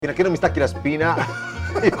Fino a che non mi stacchi la spina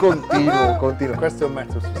e continuo. Questo è un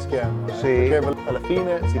mezzo su schermo, Sì. perché alla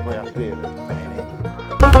fine si può aprire.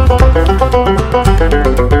 Bene.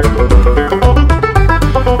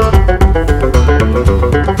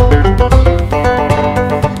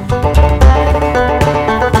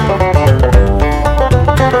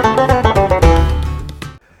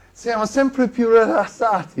 Siamo sempre più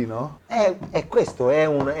rilassati, no? Questo è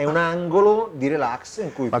un angolo di relax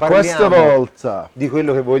in cui Ma parliamo questa volta di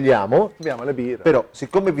quello che vogliamo. abbiamo le birre. Però,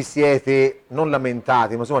 siccome vi siete non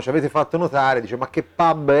lamentati, ma insomma ci avete fatto notare, dice, ma che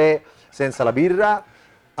pub è senza la birra?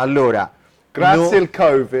 Allora, Grazie no- al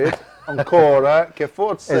Covid, ancora, che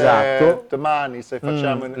forse Esatto. domani se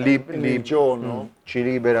facciamo il giorno, ci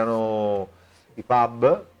liberano i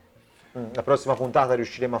pub. La prossima puntata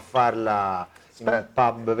riusciremo a farla in un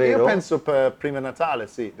pub, vero? io penso per prima Natale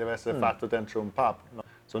sì, deve essere fatto dentro un pub. No.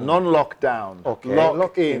 So non lockdown, Ok,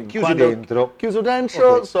 lock in. chiusi Quando- dentro. Chiuso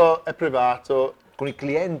dentro, Ok. so, è privato. Con il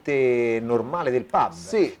cliente normale del pub,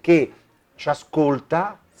 Sì. che ci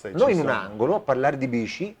ascolta, Sì, non ci in un sono. angolo, a parlare di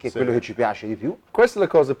bici, che è Sì. quello che ci piace di più. Questa è la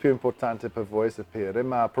cosa più importante per voi sapere,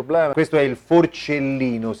 ma il problema Questo è il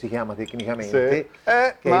forcellino, si chiama tecnicamente, Sì.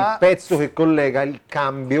 che è Ma- il pezzo che collega il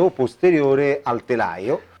cambio posteriore al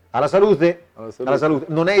telaio. Alla salute? Alla salute. Alla salute.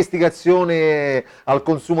 Non è istigazione al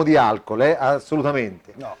consumo di alcol,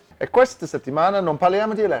 assolutamente. No. E questa settimana non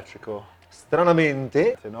parliamo di elettrico.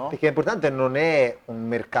 Stranamente, Sì, no? perché è importante, non è un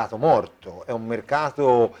mercato morto, è un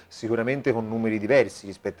mercato sicuramente con numeri diversi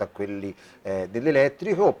rispetto a quelli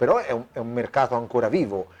dell'elettrico, però è un mercato ancora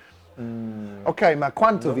vivo. Ok, ma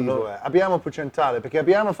quanto No, vivo no. è? Abbiamo percentuale, perché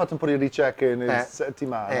abbiamo fatto un po' di ricerche nella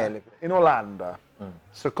settimana. In Olanda,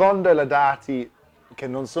 secondo i dati che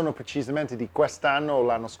non sono precisamente di quest'anno o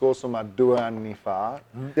l'anno scorso, ma 2 anni fa,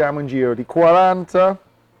 siamo in giro di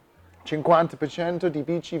 40-50% di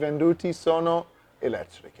bici venduti sono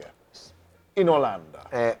elettriche. In Olanda.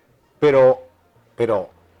 Però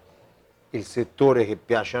il settore che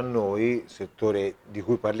piace a noi, il settore di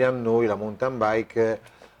cui parliamo noi, la mountain bike,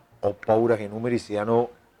 ho paura che i numeri siano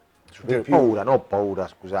Di più. paura,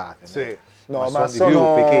 scusate. Sì. No, ma ma sono di più,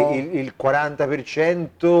 sono- perché il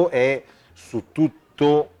 40% è su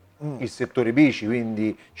tutto il settore bici,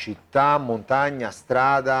 quindi città, montagna,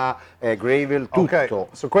 strada, gravel, tutto. Ok,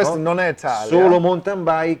 su questo non è Italia. Solo mountain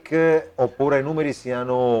bike, ho paura i numeri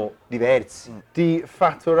siano diversi. Di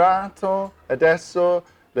fatturato adesso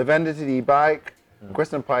le vendite di bike,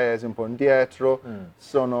 questo è un paese un po' indietro,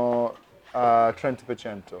 sono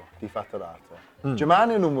 30% di fatturato.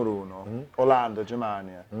 Germania è numero 1, Olanda,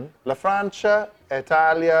 Germania. La Francia e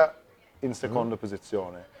Italia in seconda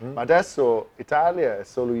posizione. Ma adesso Italia è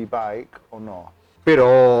solo i bike o no?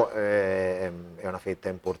 Però è una fetta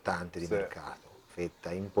importante di Sì. mercato,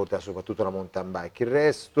 fetta importante, soprattutto la mountain bike. Il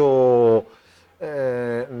resto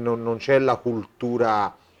non c'è la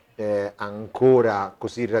cultura ancora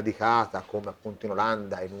così radicata come appunto in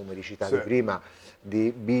Olanda, i numeri citati Sì. prima,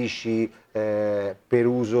 di bici per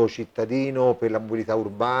uso cittadino, per la mobilità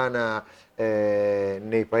urbana,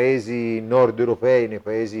 nei paesi nord europei, nei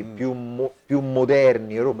paesi più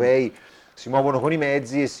moderni europei, si muovono con i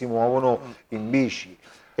mezzi e si muovono in bici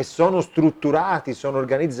e sono strutturati, sono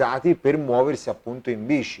organizzati per muoversi appunto in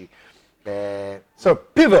bici. So,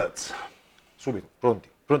 pivot! Subito, pronti,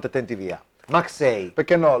 attenti, via. Mach 6.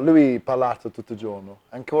 Perché no, lui ha parlato tutto il giorno,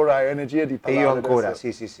 ancora hai energia di E parlare io ancora,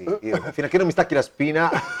 adesso. sì. Fino a che non mi stacchi la spina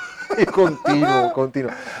e continuo.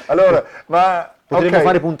 Allora, ma Potremmo ok,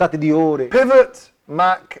 fare puntate di ore. Pivot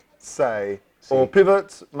Mach 6 Sì. o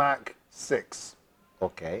Pivot Mach 6,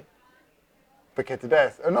 Ok. perché è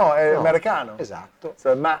tedesco, no, è No, americano. esatto.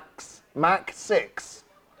 So, Mach 6.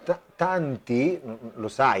 Tanti, lo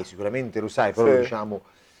sai, sicuramente lo sai, però Sì. diciamo,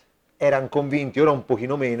 erano convinti, ora un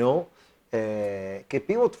pochino meno, che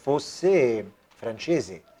Pivot fosse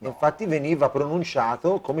francese. Infatti veniva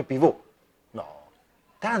pronunciato come pivot. No.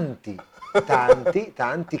 Tanti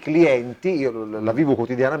clienti, io la vivo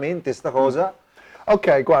quotidianamente sta cosa.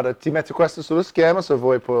 Ok, guarda, ti metto questo sullo schermo se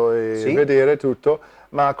vuoi poi Sì. vedere tutto.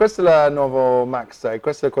 Ma questo è il nuovo Mach 6,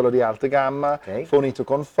 questo è quello di alta gamma, Ok. fornito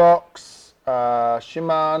con Fox,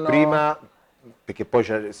 Shimano. Prima, perché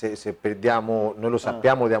poi se perdiamo, noi lo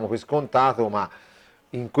sappiamo, lo diamo per scontato, ma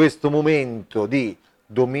in questo momento di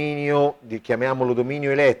dominio, chiamiamolo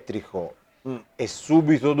dominio elettrico, e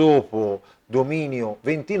subito dopo dominio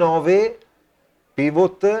 29,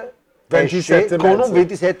 Pivot esce 27,5. con un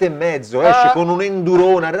 27,5, esce con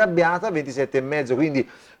un'endurona arrabbiata 27,5, quindi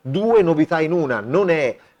due novità in una, non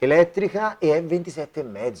è elettrica e è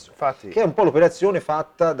 27,5, Infatti. che è un po' l'operazione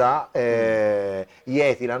fatta da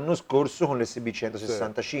Yeti l'anno scorso con l'SB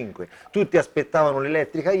 165. Tutti aspettavano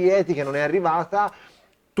l'elettrica Yeti che non è arrivata,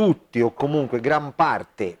 tutti o comunque gran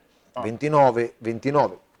parte 29,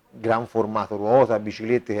 29, gran formato ruota,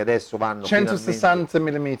 biciclette che adesso vanno 160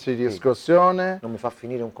 mm di Sì. escursione. Non mi fa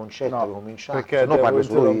finire un concetto che ho cominciato, perché se no parlo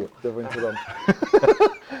solo io. devo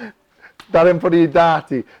interrompere. Dare un po' di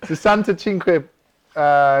dati. 65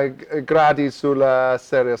 gradi sul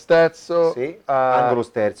serio sterzo. Sì, angolo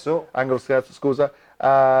sterzo, Angolo sterzo, scusa.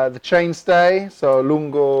 The chainstay, so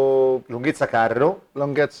lunghezza carro,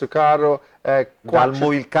 lunghezza carro,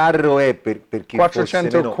 il carro è per chi fosse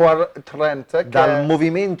meno, 430, dal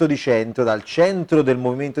movimento di centro, dal centro del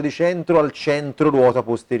movimento di centro al centro ruota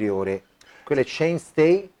posteriore. Quello è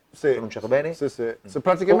chainstay, sì, pronunciato bene? sì, sì. So O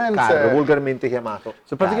praticamente, carro, volgarmente chiamato.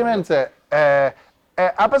 praticamente è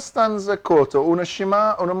abbastanza corto, un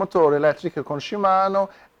motore elettrico con Shimano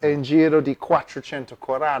è in giro di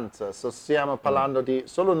 440, stiamo parlando di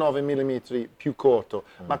solo 9 mm più corto,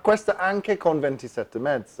 ma questo anche con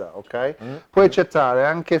 27,5, ok? Puoi accettare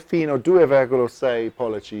anche fino a 2,6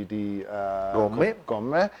 pollici di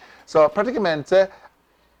gomme. So, praticamente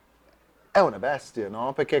è una bestia,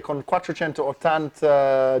 no? Perché con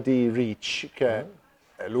 480 di reach, che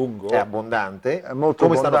è lungo, È abbondante, è molto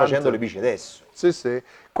come stanno abbondante. facendo le bici adesso. Sì, sì.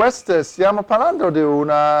 Questa stiamo parlando di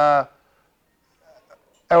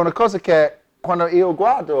è una cosa che quando io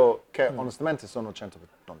guardo, che onestamente sono 100,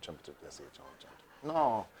 non 100, sì, sono 100.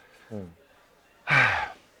 No,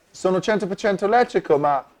 sono 100% elettrico,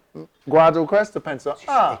 ma guardo questo e penso, È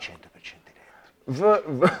 100%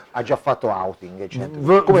 elettrico. Ha già fatto outing, è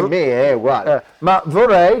 100%. Come me, è uguale. ma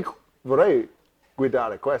vorrei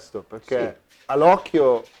guidare questo, perché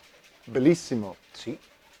all'occhio bellissimo. Sì.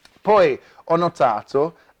 Poi ho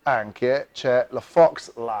notato anche c'è la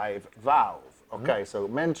Fox Live Valve, ok? So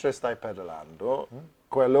mentre stai pedalando,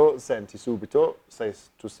 quello senti subito se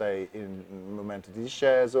tu sei in un momento di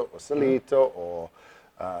disceso o salito o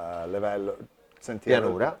livello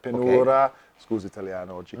sentiero, pianura, scusa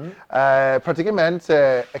italiano oggi.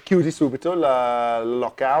 Praticamente chiudi subito la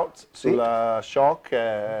lockout sulla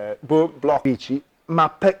shock, blocco bici. Ma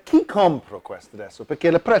per chi compra questo adesso? Perché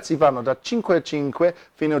i prezzi vanno da 5.500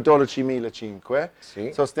 fino a 12.500.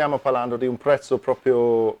 Sì. Stiamo parlando di un prezzo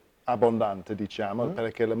proprio abbondante, diciamo,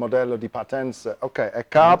 perché il modello di partenza, ok, è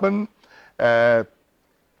carbon,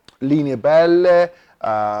 linee belle,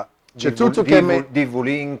 c'è tutto che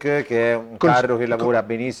DV-Link, che è un carro che lavora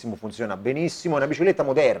benissimo, funziona benissimo, è una bicicletta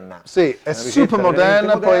moderna. Sì, è super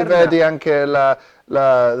moderna, poi vedi anche la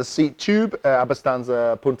seat tube, è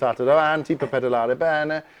abbastanza puntata davanti per pedalare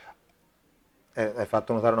bene. Hai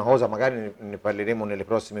fatto notare una cosa, magari ne parleremo nelle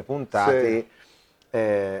prossime puntate,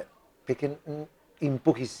 perché in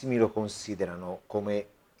pochissimi lo considerano come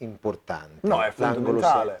importante. No, è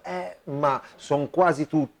fondamentale. Ma sono quasi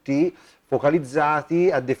tutti focalizzati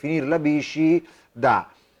a definire la bici da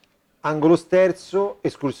angolo sterzo,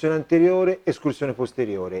 escursione anteriore, escursione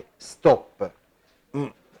posteriore, stop.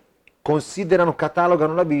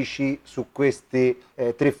 Catalogano la bici su questi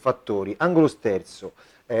 3 fattori: angolo sterzo,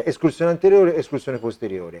 escursione anteriore, escursione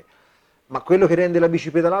posteriore. Ma quello che rende la bici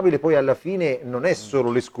pedalabile poi alla fine non è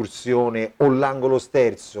solo l'escursione o l'angolo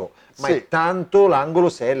sterzo, ma è tanto l'angolo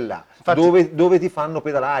sella. Infatti, dove ti fanno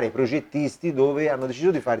pedalare, i progettisti dove hanno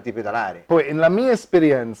deciso di farti pedalare. Poi, nella mia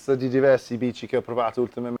esperienza di diversi bici che ho provato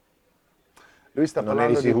ultimamente, lui sta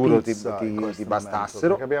parlando di pizza, ti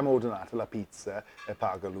bastassero. Perché abbiamo ordinato la pizza e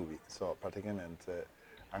paga lui, praticamente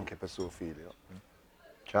anche per suo figlio.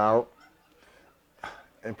 Ciao.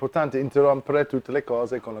 È importante interrompere tutte le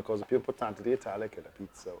cose con la cosa più importante di Italia, che è la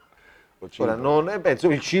pizza. Ora,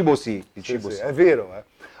 penso il cibo sì, sì. È vero,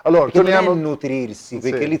 Allora, torniamo a nutrirsi,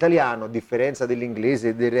 perché l'italiano, a differenza dell'inglese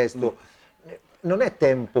e del resto, non è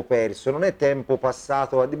tempo perso, non è tempo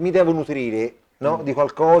passato, mi devo nutrire, no? Di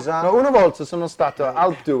qualcosa. No, una volta sono stato a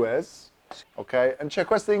Alpe d'Huez, ok? E c'è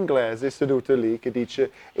questo inglese seduto lì che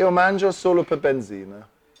dice: io mangio solo per benzina.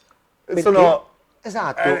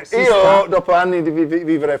 Esatto. Io, dopo anni di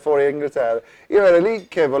vivere fuori Inghilterra, io ero lì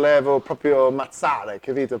che volevo proprio mazzare,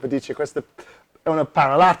 capito? Per dire, questa è una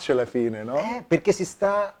parolaccia alla fine, no? Perché si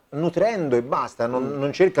sta nutrendo e basta,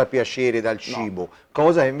 non cerca piacere dal cibo,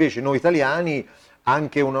 cosa che invece noi italiani,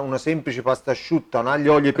 anche una semplice pasta asciutta, un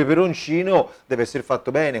aglio, olio e peperoncino deve essere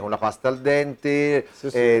fatto bene, con la pasta al dente,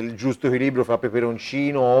 il giusto equilibrio fra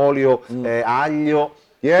peperoncino, olio, aglio.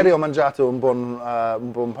 Ieri ho mangiato un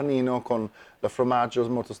buon panino con il formaggio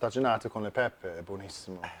molto stagionato con le pepe, è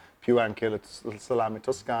buonissimo. Più anche il salame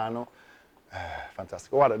toscano,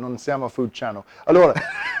 fantastico. Guarda, non siamo a Food Channel. Allora,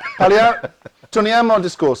 torniamo al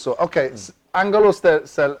discorso. Ok, angolo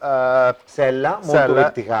Sella, molto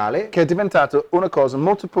verticale. che è diventato una cosa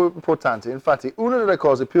molto più importante. Infatti, una delle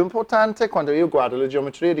cose più importanti è quando io guardo le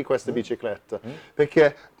geometrie di questa bicicletta,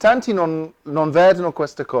 perché tanti non vedono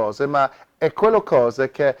queste cose, ma è quella cosa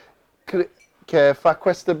che fa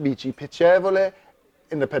questa bici piacevole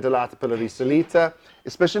in pedalata per la risalita,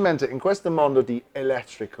 specialmente in questo mondo di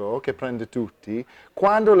elettrico che prende tutti.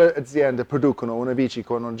 Quando le aziende producono una bici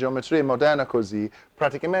con una geometria moderna così,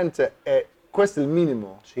 praticamente questo è il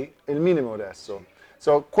minimo, Sì. il minimo adesso.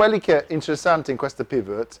 So, quelli che è interessante in questa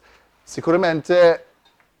pivot, sicuramente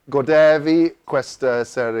godevi questa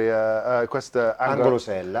serie, questa Angolo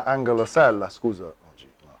sella, scusa.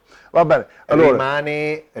 Oggi, no. Va bene, allora,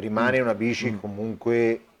 rimane una bici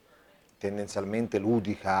comunque tendenzialmente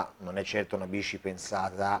ludica, non è certo una bici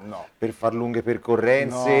pensata No. per far lunghe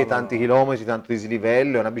percorrenze, No, tanti no. chilometri, tanto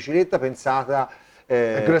dislivello, è una bicicletta pensata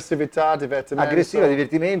aggressività, divertimento. aggressiva,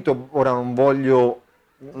 divertimento. Ora non voglio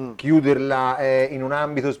chiuderla in un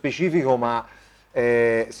ambito specifico, ma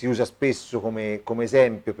si usa spesso come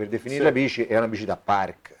esempio per definire Sì. la bici, è una bici da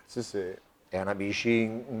park. Sì, sì. È una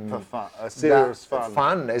bici Serious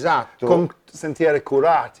fun. esatto. Con sentieri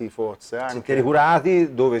curati forse anche. Sentieri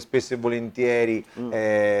curati dove spesso e volentieri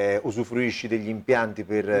usufruisci degli impianti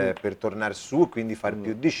per tornare su e quindi fare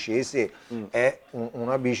più discese. È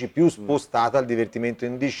una bici più spostata al divertimento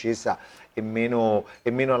in discesa e meno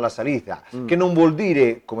alla salita, che non vuol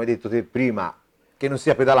dire, come hai detto te prima, che non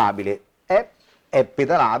sia pedalabile. È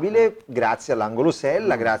pedalabile grazie all'angolo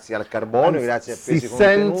sella, grazie al carbonio, grazie ai pesi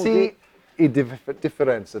contenuti. Senti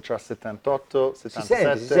differenza tra 78 e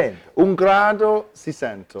 77, si sente. un grado si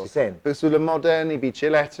sente. Si sente. Sulle moderne bici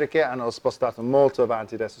elettriche hanno spostato molto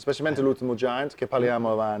avanti adesso, specialmente l'ultimo Giant che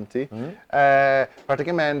parliamo avanti.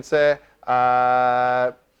 Praticamente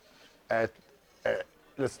è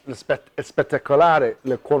spettacolare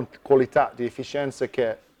la qualità di efficienza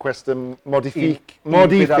che questa modifica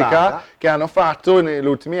pedalata. che hanno fatto negli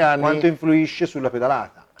ultimi anni. Quanto influisce sulla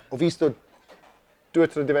pedalata? Ho visto 2 o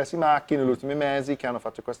 3 diverse macchine negli ultimi mesi che hanno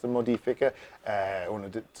fatto queste modifiche,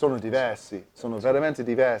 sono diversi, sono veramente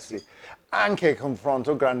diversi. Anche in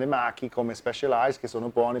confronto a grandi macchine come Specialized che sono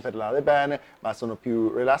buoni per pedalare bene, ma sono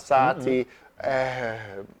più rilassati,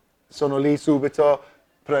 sono lì subito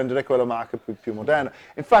prendere quella macchina più moderna.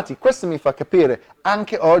 Infatti questo mi fa capire,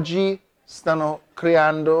 anche oggi stanno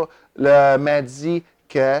creando mezzi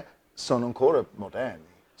che sono ancora moderni,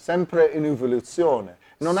 sempre in evoluzione.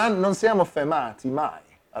 Non siamo fermati mai,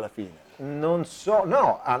 alla fine. Non so,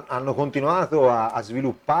 no, hanno continuato a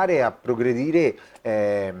sviluppare e a progredire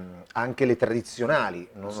anche le tradizionali.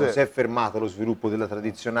 Non si è fermato lo sviluppo della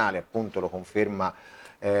tradizionale, appunto lo conferma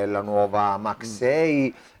la nuova Mach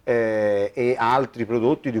 6 e altri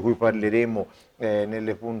prodotti di cui parleremo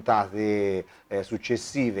nelle puntate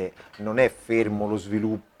successive. Non è fermo lo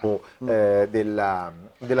sviluppo della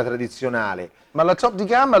tradizionale. Ma la top di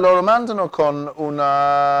gamma loro mandano con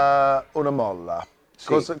una molla.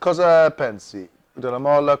 Sì. Cosa pensi della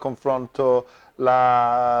molla confronto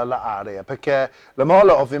l'area? Perché la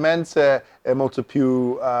molla ovviamente è molto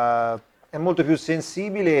più... È molto più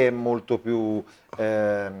sensibile, è molto più...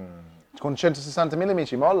 con 160 mm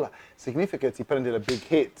molla significa che ti prendi la big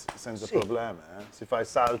hit senza problemi. Si fai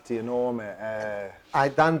salti enormi.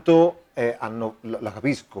 Tanto la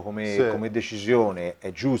capisco come decisione,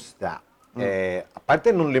 è giusta. A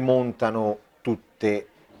parte non le montano tutte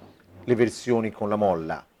le versioni con la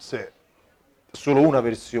molla. Sì. Solo una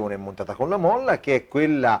versione è montata con la molla, che è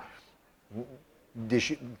quella,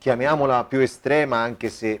 chiamiamola più estrema, anche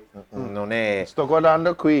se non è... Sto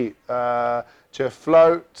guardando qui, c'è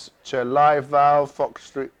Float, c'è Live Valve,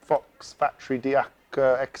 Fox Factory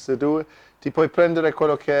DH-X2. Ti puoi prendere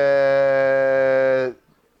quello che...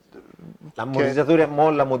 L'ammortizzatore a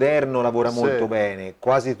molla moderno lavora molto bene,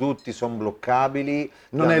 quasi tutti sono bloccabili.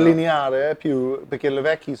 Non è lineare più, perché le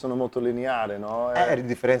vecchie sono molto lineari, no? A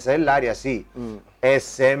differenza dell'aria sì, è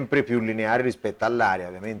sempre più lineare rispetto all'aria,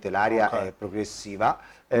 ovviamente l'aria è progressiva.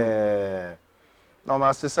 No, ma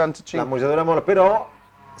a 65... L'ammortizzatore a molla, però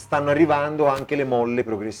stanno arrivando anche le molle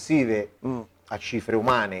progressive a cifre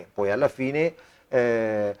umane, poi alla fine...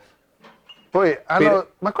 Poi hanno...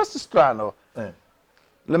 Ma questo è strano.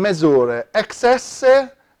 Le misure XS,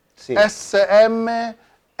 SM,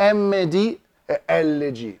 MD e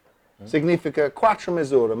LG. Significa 4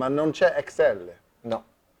 misure, ma non c'è XL. No.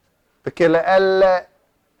 Perché le L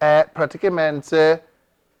è praticamente,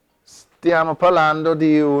 stiamo parlando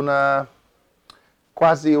di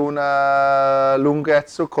quasi una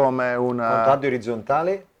lunghezza come una... Quanto di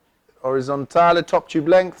orizzontale? Orizzontale, top tube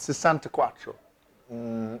length, 64.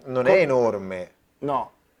 Non è enorme.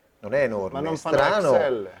 No. Non è enorme, Ma non è fanno strano.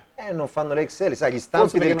 XL. Non fanno le XL, sai, gli Forse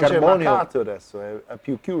stampi perché del non c'è il carbonio. mercato adesso, è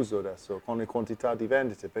più chiuso adesso con le quantità di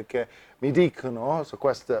vendite, perché mi dicono, su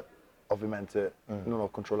questa ovviamente non ho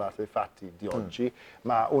controllato i fatti di oggi,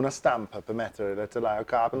 ma una stampa per mettere le telaio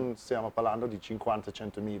carbon stiamo parlando di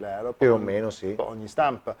 50-100 mila euro Più o meno, sì. per ogni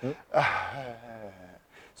stampa.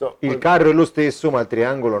 So, Il carro è lo stesso, ma il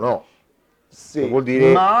triangolo no. sì, Che vuol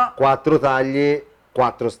dire ma 4 taglie,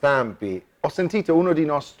 4 stampi. ho sentito uno dei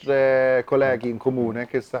nostri colleghi in comune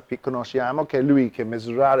che conosciamo, che è lui che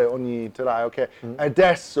misurare ogni telaio, che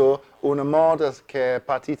adesso una moda che è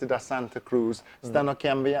partita da Santa Cruz, stanno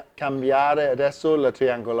cambiare adesso il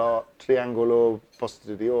triangolo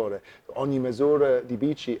posteriore. Ogni misura di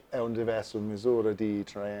bici è un diverso misura di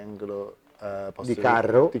triangolo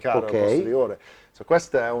Carro, di carro ok. posteriore. So,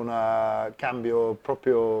 questo è un cambio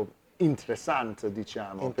proprio interessante,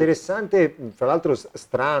 diciamo. Interessante, fra l'altro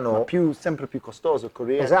strano. Sempre più costoso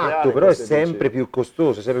creare Esatto, però è queste sempre bici. più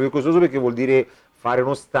costoso, è sempre più costoso perché vuol dire fare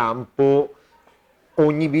uno stampo.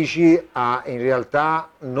 Ogni bici ha in realtà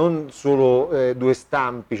non solo 2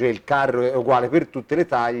 stampi, cioè il carro è uguale per tutte le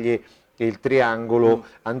taglie e il triangolo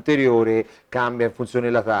anteriore cambia in funzione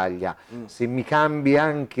della taglia. Se mi cambi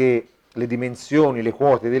anche le dimensioni, le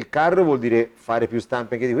quote del carro, vuol dire fare più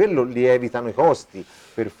stampe anche di quello, lievitano i costi,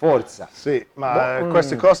 per forza. Sì, ma Boh,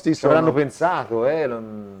 questi costi ci avranno sono... pensato,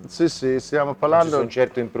 non Sì, sì, stiamo si parlando... sono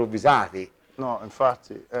certo improvvisati. No,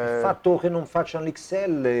 infatti, Il fatto che non facciano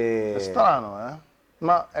l'XL è strano, eh?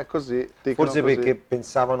 Ma è così, dicono forse così. perché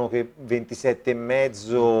pensavano che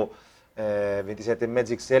 27,5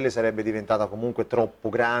 27,5 XL sarebbe diventata comunque troppo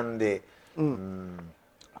grande,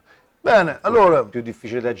 Bene, allora, più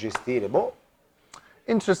difficile da gestire. Boh, non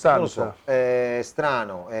interessante. lo so, è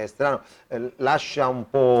strano, lascia un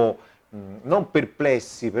po' non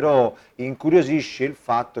perplessi, però incuriosisce il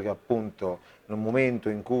fatto che appunto in un momento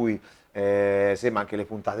in cui, ma anche le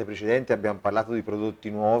puntate precedenti abbiamo parlato di prodotti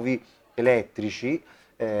nuovi elettrici,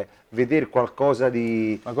 vedere qualcosa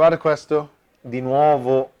Ma guarda questo. di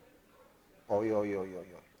nuovo. Oi, oi, oi, oi, oi.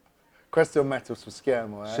 Questo è un metto su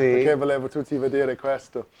schermo, Sì. perché volevo tutti vedere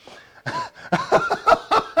questo.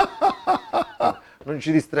 Non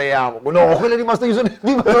ci distraiamo. No, quello è rimasto chiuso nel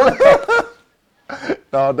vivo.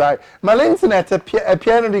 No, dai, ma l'internet è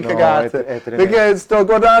pieno di No, cagate, è tremendo. perché sto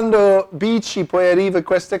guardando bici, poi arriva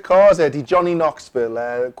queste cose di Johnny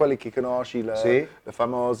Knoxville, quelli che conosci, Sì. le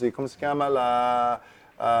famosi, come si chiama?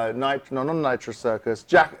 No, non Nitro Circus,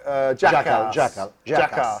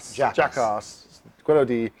 Jackass, quello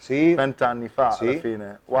di Sì. 20 anni fa, Sì. alla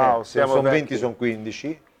fine. Wow, Se siamo sono vecchi. 20, sono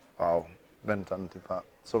 15. Wow, 20 anni fa,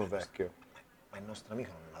 sono vecchio. Ma il nostro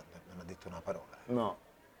amico non ha detto una parola. No.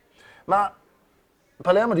 Ma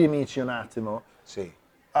parliamo di amici un attimo. Sì.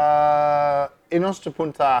 Le nostre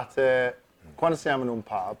puntate, quando siamo in un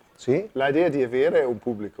pub, Sì? l'idea di avere un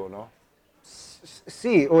pubblico, no?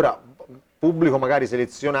 Sì, ora, pubblico magari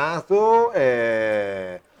selezionato,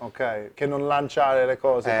 Ok, che non lanciare le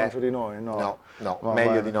cose contro di noi, no? no, Va meglio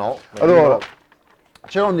bene. di no. Allora,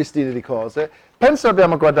 c'è un listino di cose. Penso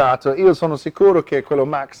abbiamo guardato, io sono sicuro che quello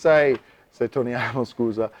Max 6, se torniamo,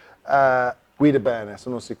 scusa, guida bene,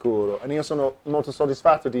 sono sicuro. E io sono molto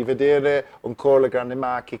soddisfatto di vedere ancora le grandi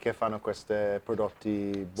marche che fanno questi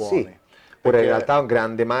prodotti buoni. Sì, ora Perché- in realtà un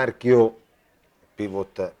grande marchio,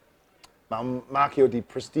 Pivot, ma un marchio di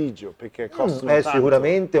prestigio, perché costano è tanto.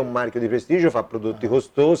 sicuramente un marchio di prestigio, fa prodotti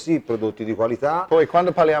costosi, prodotti di qualità. Poi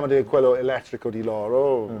quando parliamo di quello elettrico di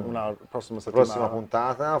loro, una prossima settimana, Prossima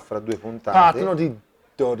puntata, fra 2 puntate. partono di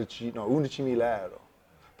 11.000 euro.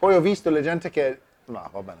 Poi ho visto le gente che... No,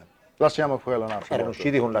 va bene, lasciamo quello un altro. Erano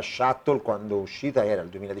usciti con la Shuttle quando uscita era il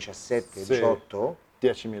 2017-18.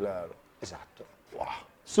 10.000 euro. Esatto. Wow.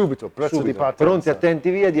 Subito, prezzo di Subito, partenza. pronti, attenti,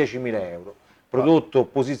 via, 10.000 euro. Prodotto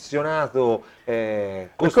posizionato,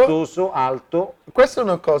 costoso, alto. Questa è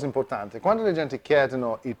una cosa importante. Quando le gente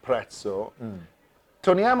chiedono il prezzo,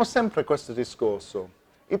 torniamo sempre a questo discorso.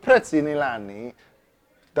 I prezzi negli anni,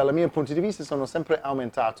 dal mio punto di vista, sono sempre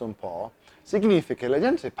aumentati un po'. Significa che la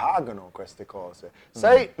gente pagano queste cose.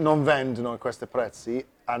 Se non vendono questi prezzi,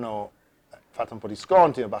 hanno fatto un po' di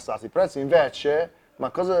sconti, hanno abbassato i prezzi, invece... Ma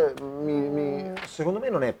cosa Secondo me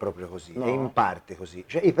non è proprio così, No? è in parte così.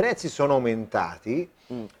 Cioè, i prezzi sono aumentati,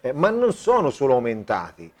 ma non sono solo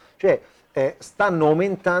aumentati, cioè stanno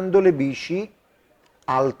aumentando le bici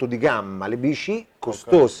alto di gamma, le bici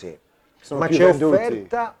costose. Sono Ma più c'è venduti.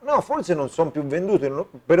 offerta? No, forse non sono più vendute,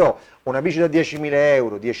 però una bici da 10.000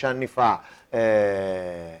 euro 10 anni fa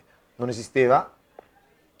non esisteva,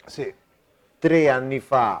 Sì. 3 anni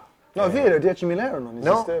fa No, è vero, 10.000 euro non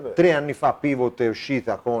No? esisteva. 3 anni fa Pivot è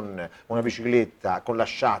uscita con una bicicletta con la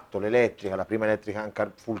shuttle elettrica, la prima elettrica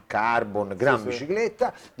full carbon, gran sì.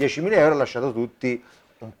 bicicletta, 10.000 euro ha lasciato tutti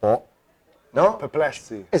un po', no?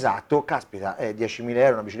 Perplessi. Esatto, caspita, 10.000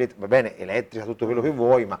 euro una bicicletta, va bene, elettrica, tutto quello che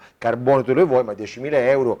vuoi, ma carbonio tutto quello che vuoi, ma 10.000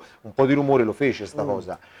 euro, un po' di rumore lo fece sta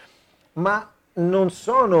cosa. Ma non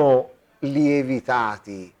sono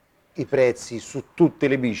lievitati i prezzi su tutte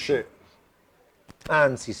le bici. Sì.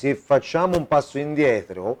 Anzi, se facciamo un passo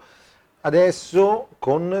indietro, adesso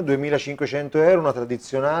con 2.500 euro una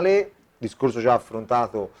tradizionale, discorso già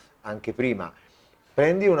affrontato anche prima,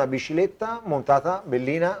 prendi una bicicletta montata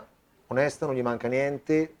bellina, onesta, non gli manca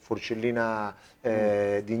niente, forcellina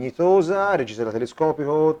dignitosa, registro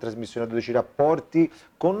telescopico, trasmissione a 12 rapporti,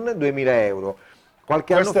 con 2.000 euro.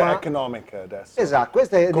 Qualche Questa anno è fa... economica adesso. Esatto,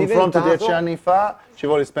 questo è Confronto a diventato... 10 anni fa ci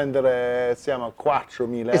vuole spendere, siamo a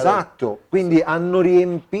 4.000 euro. Esatto, quindi hanno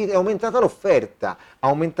riempito, è aumentata l'offerta,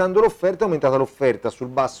 aumentando l'offerta è aumentata l'offerta sul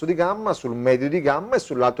basso di gamma, sul medio di gamma e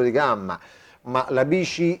sull'alto di gamma, ma la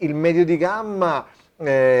bici, il medio di gamma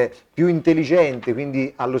più intelligente,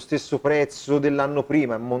 quindi allo stesso prezzo dell'anno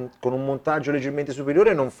prima, con un montaggio leggermente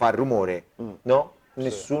superiore non fa rumore, no?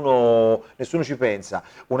 Nessuno ci pensa.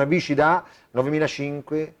 Una bici da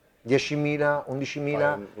 9.500, 10.000, 11.000,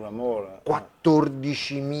 Fai un amore.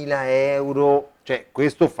 14.000 euro, cioè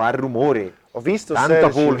questo fa rumore. Ho visto tanta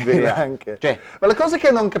 16.000 polvere anche. Cioè, Ma la cosa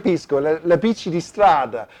che non capisco, le bici di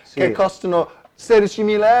strada Sì. che costano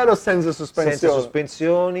 16.000 euro senza sospensione. senza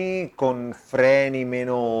sospensioni, con freni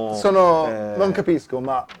meno... Non capisco,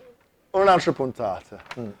 ma un'altra puntata.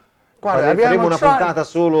 Guarda, Faremo abbiamo una puntata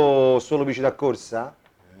solo bici da corsa?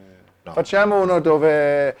 No. Facciamo uno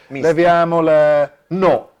dove Mista. leviamo le...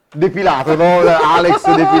 No, depilato, no,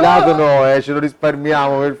 Alex depilato no, ce lo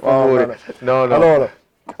risparmiamo per favore. No, no. Allora,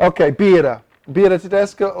 ok, birra. Birra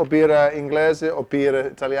tedesca o birra inglese o birra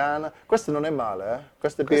italiana? Questa non è male, eh?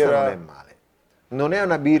 Questa Questa birra... non è male. Non è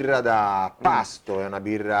una birra da pasto, è una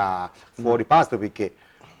birra fuori pasto perché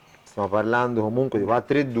stiamo parlando comunque di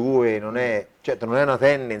 4,2, non è, certo non è una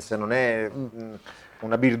Tennent's, non è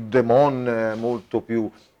una Beer de Mon molto più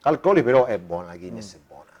alcolica, però è buona, la Guinness è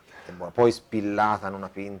buona, poi spillata in una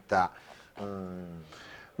pinta.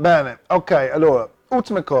 Bene, ok, allora,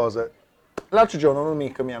 ultima cosa. L'altro giorno un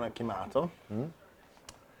amico mi ha chiamato.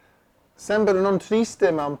 Sembra non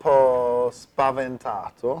triste ma un po'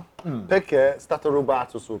 spaventato perché è stato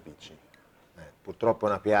rubato il suo bici. Purtroppo è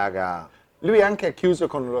una piaga. Lui è anche chiuso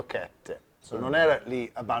con le rocchette, non era lì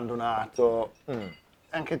abbandonato,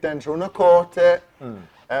 anche dentro una corte,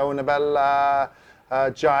 è una bella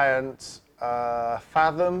Giant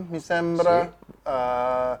Fathom mi sembra,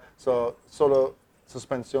 solo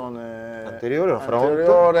sospensione Anteriore, un front.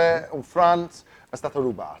 anteriore, un front, è stato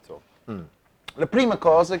rubato. La prima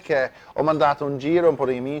cosa che ho mandato un giro a un po'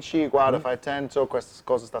 di amici, guarda fai attento, questa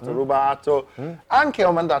cosa è stata rubato, anche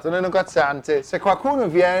ho mandato nel negoziante, se qualcuno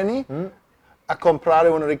viene a comprare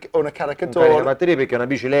una caricatore, Un caricabatterie perché una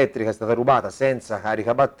bici elettrica è stata rubata senza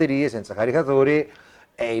caricabatterie, senza caricatore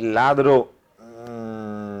e il ladro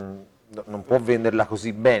non può venderla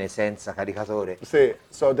così bene senza caricatore. sì,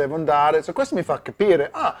 devo andare, questo mi fa capire,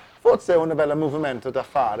 forse è un bel movimento da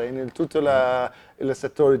fare in tutto il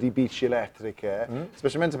settore di bici elettriche,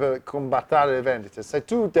 specialmente per combattere le vendite. Se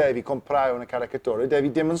tu devi comprare un caricatore,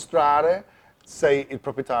 devi dimostrare sei il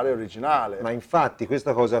proprietario originale. Ma infatti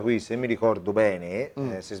questa cosa qui, se mi ricordo bene,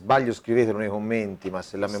 se sbaglio scrivetelo nei commenti, ma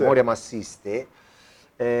se la memoria mi assiste,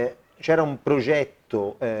 c'era un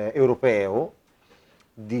progetto europeo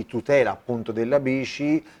di tutela appunto della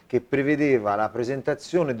bici che prevedeva la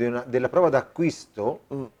presentazione della prova d'acquisto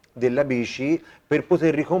della bici per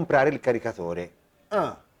poter ricomprare il caricatore.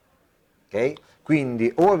 Ok?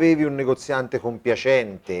 Quindi o avevi un negoziante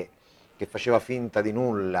compiacente che faceva finta di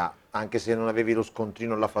nulla, anche se non avevi lo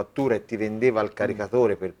scontrino alla fattura e ti vendeva il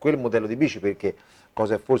caricatore per quel modello di bici, perché,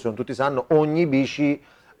 cosa che forse non tutti sanno, ogni bici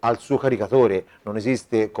ha il suo caricatore, non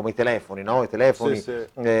esiste come i telefoni, no? I telefoni, Sì.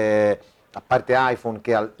 a parte iPhone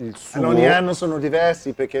che ha il suo... Ogni anno sono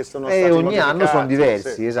diversi perché sono stati ogni anno sono modificati,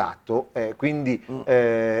 diversi, sì. esatto, quindi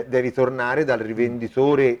devi tornare dal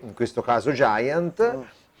rivenditore, in questo caso Giant,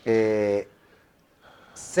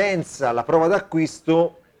 senza la prova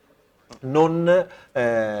d'acquisto non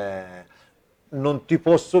ti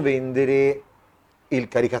posso vendere il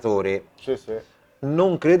caricatore. Sì, sì.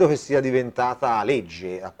 Non credo che sia diventata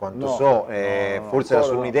legge, a quanto No, so, no, forse era ancora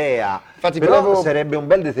solo no. un'idea, Infatti però volevo- sarebbe un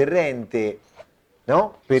bel deterrente,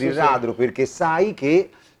 no? Per Sì, il sì. ladro, perché sai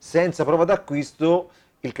che senza prova d'acquisto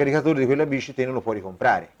il caricatore di quella bici te non lo puoi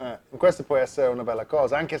ricomprare. Questo può essere una bella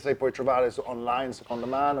cosa, anche se puoi trovare online seconda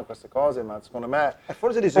mano queste cose, ma secondo me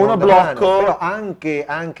Forse di uno seconda mano, blocco però anche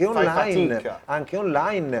fatica. anche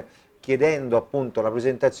online, chiedendo appunto la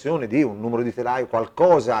presentazione di un numero di telaio,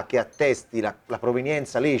 qualcosa che attesti la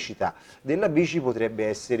provenienza lecita della bici, potrebbe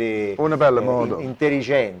essere Un bello modo.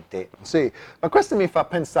 intelligente. Sì, ma questo mi fa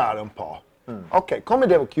pensare un po'. Ok, come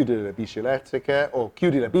devo chiudere le bici elettriche o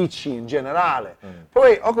chiudere le bici in generale?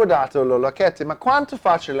 Poi ho guardato le locchette, ma quanto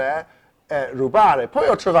facile è rubare? Poi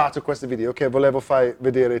ho trovato questo video che volevo far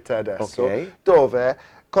vedere te adesso, Ok. dove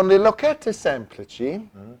con le locchette semplici,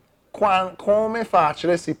 come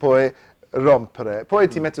facile si può rompere. Poi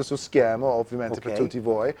ti metto su schermo, ovviamente per Ok. tutti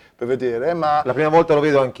voi, per vedere, ma... La prima volta lo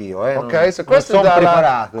vedo anch'io, Ok, so non questo sono è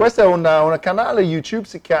preparato. questo è un canale YouTube,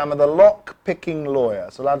 si chiama The Lock Picking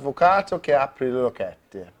Lawyer, so l'avvocato che apre le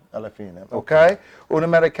locchetti alla fine, ok? Un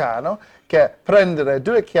americano che prende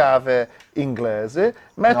due chiavi inglesi,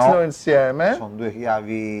 mettono No, insieme, sono due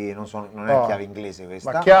chiavi, non è chiave inglese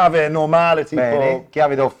questa. ma chiave normale tipo... Bene,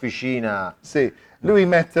 chiave da officina. Sì, lui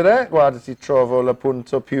mettere, guarda ti trovo il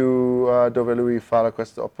punto più dove lui fa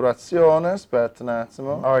questa operazione, aspetta un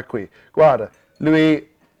attimo, oh è qui, guarda,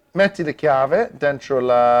 lui metti la chiave dentro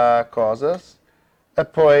la cosa e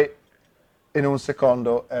poi in un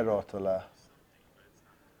secondo è rotola.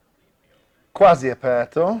 Quasi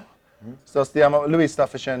aperto, lui sta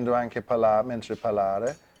facendo anche mentre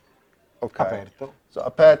parlare, ok, Aperto. So,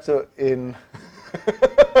 aperto in...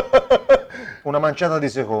 Una manciata di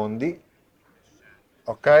secondi.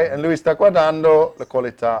 Ok, e lui sta guardando la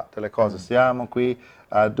qualità delle cose. Siamo qui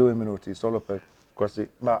a 2 minuti, solo per così.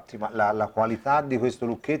 Sì, ma la qualità di questo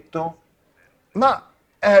lucchetto? Ma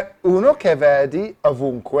è uno che vedi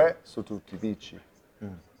ovunque su tutti i bici.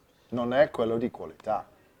 Non è quello di qualità.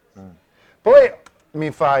 Poi mi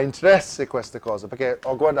fa interesse queste cose, perché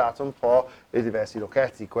ho guardato un po' i diversi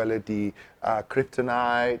lucchetti, quello di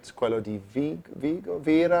Kryptonite, quello di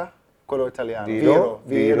Vira, quello italiano,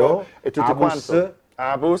 Viro, e tutto Abus. quanto.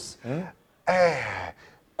 Abus.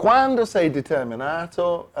 Quando sei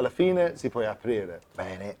determinato, alla fine si può aprire.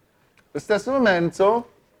 Bene. Allo stesso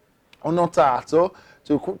momento ho notato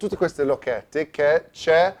su tutte queste locchette che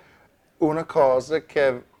c'è una cosa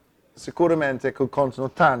che sicuramente contano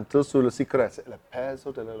tanto sulla sicurezza, il peso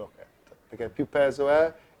delle locchette. Perché più peso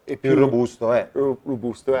è e Più robusto è.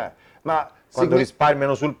 robusto è. Ma Quando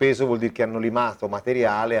risparmiano sul peso vuol dire che hanno limato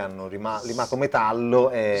materiale, hanno limato metallo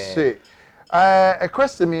e... Sì, e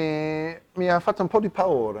questo mi ha fatto un po' di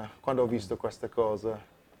paura quando ho visto queste cose.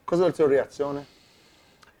 Cos'è la tua reazione?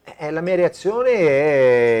 La mia reazione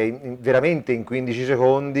è veramente in 15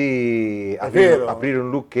 secondi vero? aprire un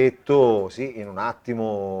lucchetto, sì, in un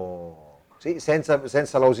attimo, sì,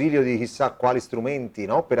 senza l'ausilio di chissà quali strumenti,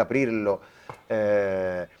 no, per aprirlo,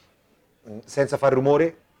 senza far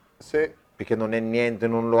rumore, Sì. perché non è niente,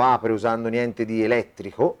 non lo apre usando niente di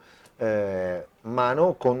elettrico,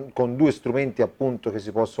 mano con due strumenti appunto che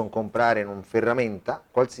si possono comprare in un ferramenta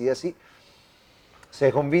qualsiasi. Sei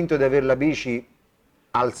convinto di avere la bici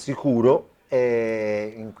al sicuro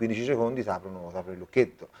e in 15 secondi ti apre il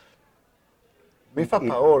lucchetto. Mi fa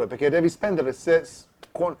paura perché devi spendere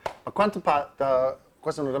ma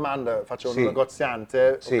questa è una domanda, faccio a Sì. un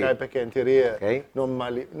negoziante, Sì. ok? Perché in teoria Ok. non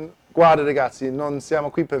guarda ragazzi, non siamo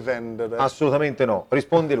qui per vendere. Assolutamente no,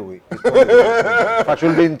 risponde lui. Faccio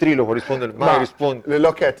il ventriloquo, risponde lui. Ma risponde. le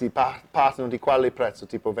locchetti partono di quale prezzo?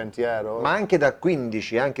 Tipo 20 euro? Ma anche da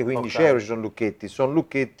 15, anche 15 Ok. euro ci sono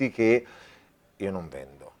lucchetti che io non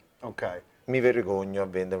vendo. Ok. Mi vergogno a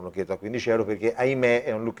vendere un lucchetto a 15 euro perché ahimè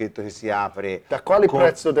è un lucchetto che si apre Da quale con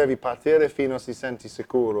prezzo devi partire fino a si senti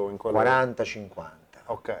sicuro in quello? 40-50.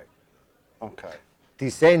 Ok. Ok. Ti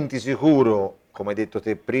senti sicuro, come hai detto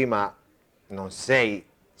te prima, non sei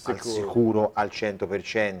al Sicuro. sicuro al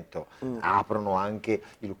 100%, aprono anche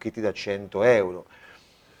i lucchetti da 100 euro.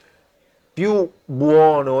 Più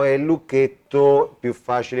buono è il lucchetto, più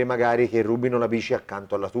facile magari che rubino la bici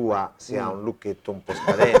accanto alla tua, se ha un lucchetto un po'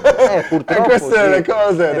 scadente. Purtroppo queste sì. le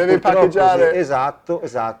cose, devi Purtroppo parcheggiare. sì.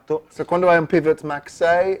 Esatto, Se quando hai un Pivot Max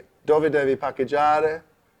 6, dove devi parcheggiare?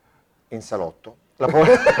 in salotto. La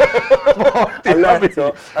porti A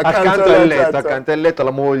letto? accanto al letto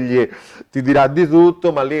la moglie ti dirà di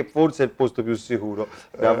tutto, ma lì forse è il posto più sicuro,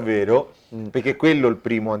 davvero, perché quello è il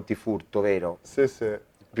primo antifurto, vero? Sì, sì. Il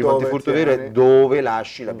primo Dove antifurto vero è tieni? dove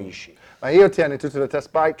lasci la bici. Ma io tieni tutte le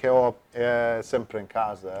test bike che ho sempre in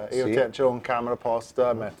casa. Io Sì. c'ho un camera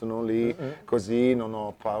posta, mettono lì, così non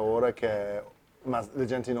ho paura ma le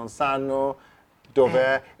gente non sanno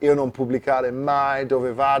dov'è, io non pubblicare mai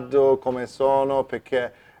dove vado, come sono,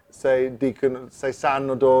 perché se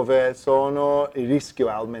sanno dove sono, il rischio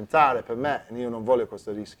è aumentare per me, e io non voglio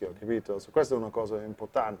questo rischio, capito? Questa è una cosa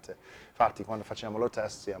importante. Infatti quando facciamo lo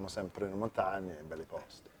test siamo sempre in montagna, in belli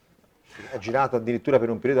posti. Ha girato addirittura per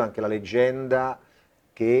un periodo anche la leggenda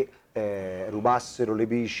che rubassero le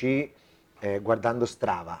bici guardando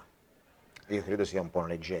Strava. Io credo sia un po' una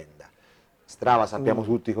leggenda. Strava sappiamo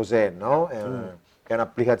tutti cos'è, no? È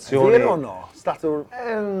un'applicazione... È vero o no?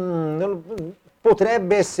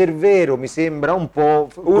 Potrebbe essere vero, mi sembra un po'...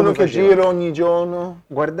 Uno che gira ogni giorno?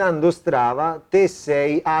 Guardando Strava, te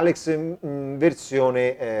sei Alex in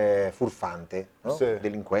versione furfante, no? Sì.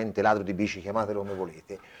 Delinquente, ladro di bici, chiamatelo come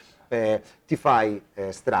volete. Ti fai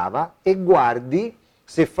Strava e guardi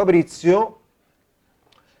se Fabrizio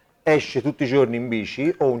esce tutti i giorni in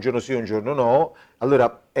bici, o un giorno sì, un giorno no,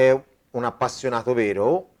 allora è un appassionato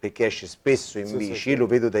vero, perché esce spesso in bici, lo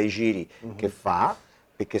vedo dai giri che fa,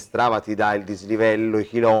 perché Strava ti dà il dislivello, i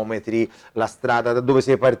chilometri, la strada, da dove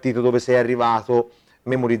sei partito, dove sei arrivato,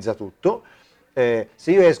 memorizza tutto. Se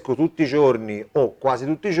io esco tutti i giorni o quasi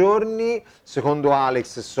tutti i giorni, secondo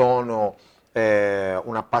Alex sono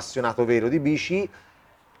un appassionato vero di bici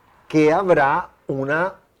che avrà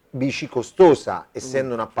una bici costosa,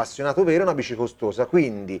 essendo un appassionato vero, una bici costosa.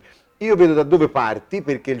 Quindi io vedo da dove parti,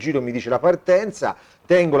 perché il giro mi dice la partenza,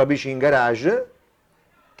 tengo la bici in garage,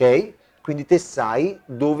 ok? Quindi te sai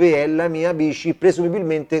dove è la mia bici,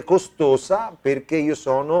 presumibilmente costosa, perché io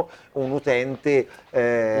sono un utente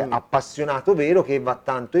appassionato vero che va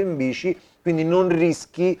tanto in bici, quindi non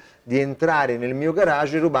rischi di entrare nel mio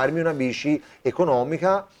garage e rubarmi una bici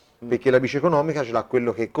economica, perché la bici economica ce l'ha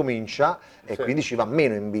quello che comincia e quindi ci va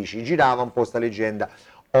meno in bici. Girava un po' sta leggenda.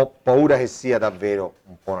 Ho paura che sia davvero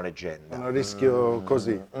un po' una leggenda. Un rischio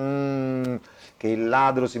così. Che il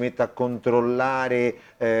ladro si metta a controllare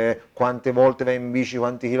quante volte vai in bici,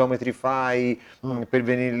 quanti chilometri fai, per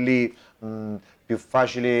venire lì, più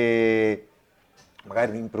facile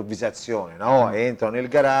magari un'improvvisazione, no? Entrano nel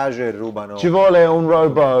garage e rubano. Ci vuole un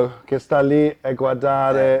robot che sta lì a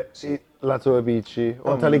guardare la tua bici,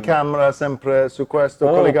 una telecamera sempre su questo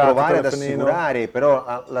collegato provare al ad telefonino. assicurare,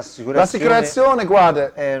 però l'assicurazione... L'assicurazione, guarda,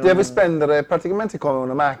 devi spendere praticamente come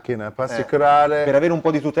una macchina per assicurare. Per avere un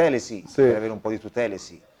po' di tutele, sì. Sì. Per avere un po' di tutele,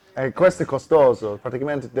 sì. E questo è costoso,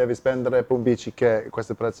 praticamente devi spendere per un bici che,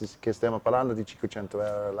 questi prezzi che stiamo parlando, di 500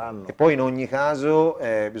 euro l'anno. E poi in ogni caso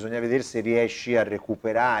bisogna vedere se riesci a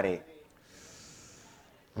recuperare.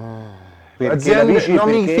 Non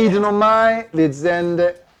mi fidano mai le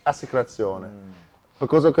aziende assicurazione. Per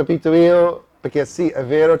cosa ho capito io? Perché sì, è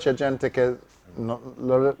vero, c'è gente che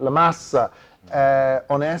la massa è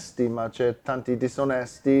onesti, ma c'è tanti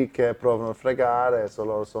disonesti che provano a fregare,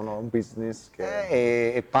 solo sono un business che...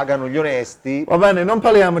 e pagano gli onesti. Va bene, non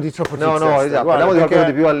parliamo di troppo No, no, esatto, parliamo di qualcosa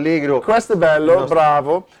di più allegro. Questo è bello,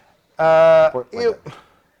 bravo.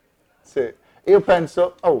 Io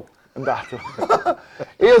penso... Oh, è andato.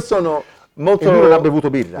 Io sono molto... E lui non ha bevuto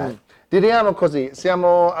birra, Diciamo così,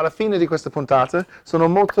 siamo alla fine di questa puntata, sono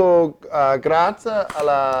molto grato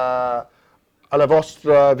alla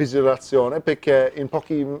vostra visualizzazione, perché in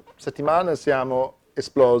poche settimane siamo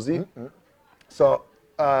esplosi.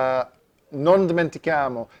 Non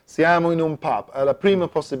dimentichiamo, siamo in un pub, è la prima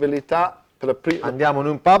possibilità per andiamo in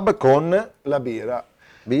un pub con la birra.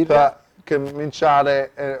 Birra. Per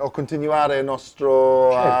cominciare o continuare il nostro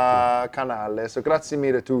canale. Grazie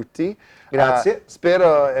mille a tutti. Grazie.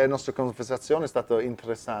 Spero la nostra conversazione è stata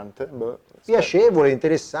interessante. Piacevole,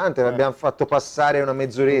 interessante, abbiamo fatto passare una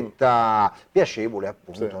mezz'oretta piacevole,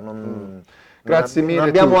 appunto. Grazie mille. Non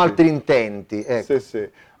abbiamo altri intenti. Ecco. Sì.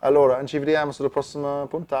 Allora, ci vediamo sulla prossima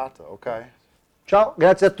puntata, ok? Ciao,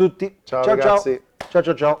 grazie a tutti. Ciao ragazzi.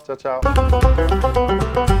 Ciao. Ciao.